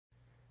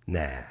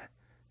Nah,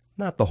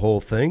 not the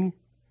whole thing.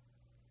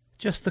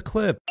 Just the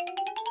clip.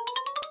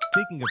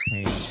 Speaking of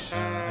pain,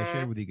 I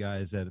shared with you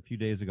guys that a few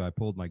days ago I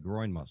pulled my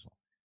groin muscle,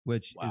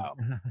 which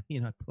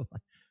is,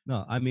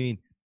 no, I mean,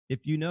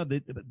 if you know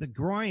the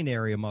groin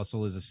area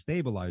muscle is a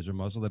stabilizer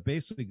muscle that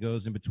basically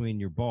goes in between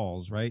your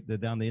balls, right?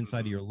 Down the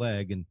inside of your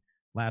leg and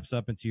laps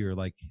up into your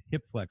like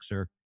hip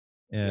flexor.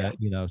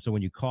 So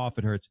when you cough,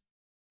 it hurts.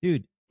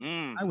 Dude,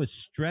 I was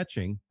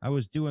stretching. I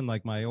was doing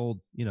like my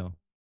old,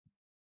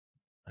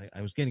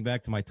 I was getting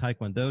back to my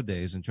Taekwondo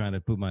days and trying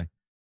to put my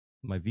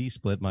V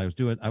split.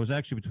 I was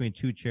actually between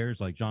two chairs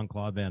like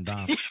Jean-Claude Van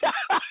Damme.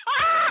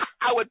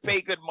 I would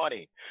pay good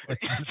money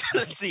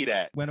to see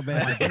that. Went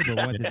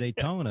to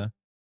Daytona.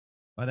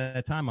 By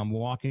that time, I'm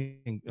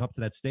walking up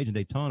to that stage in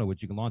Daytona,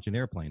 which you can launch an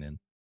airplane in.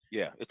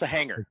 Yeah, it's a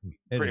hangar,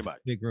 pretty much.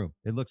 Big room.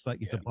 It looks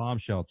like it's a bomb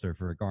shelter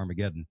for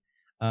Armageddon.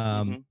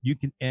 You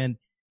can and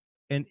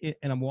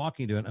I'm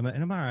walking to it, and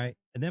I'm all right.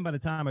 And then by the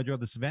time I drove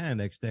to Savannah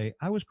next day,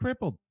 I was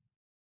crippled.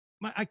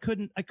 I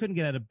couldn't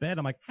get out of bed.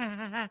 I'm like, ha,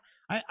 ha,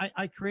 ha.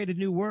 I created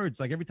new words.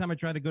 Like every time I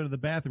tried to go to the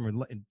bathroom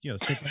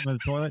and sit down on the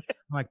toilet, I'm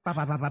like, bah,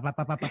 bah, bah, bah, bah,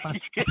 bah, bah, bah.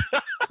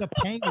 The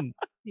pain.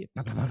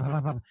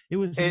 It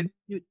was.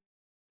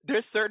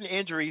 There's certain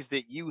injuries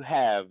that you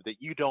have that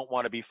you don't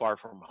want to be far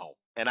from home,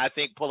 and I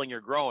think pulling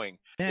your groin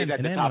is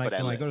at the top of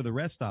that when list. I go to the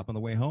rest stop on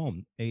the way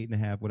home, 7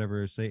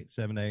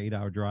 to 8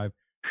 hour drive,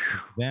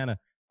 Savannah.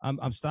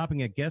 I'm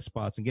stopping at guest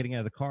spots and getting out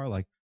of the car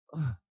like,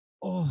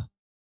 I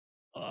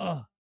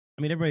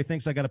mean, everybody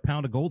thinks I got a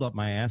pound of gold up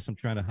my ass. I'm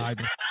trying to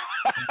hide.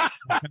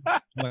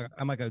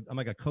 I'm like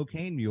a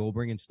cocaine mule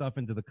bringing stuff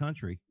into the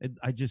country. It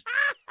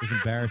was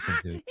embarrassing,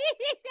 dude.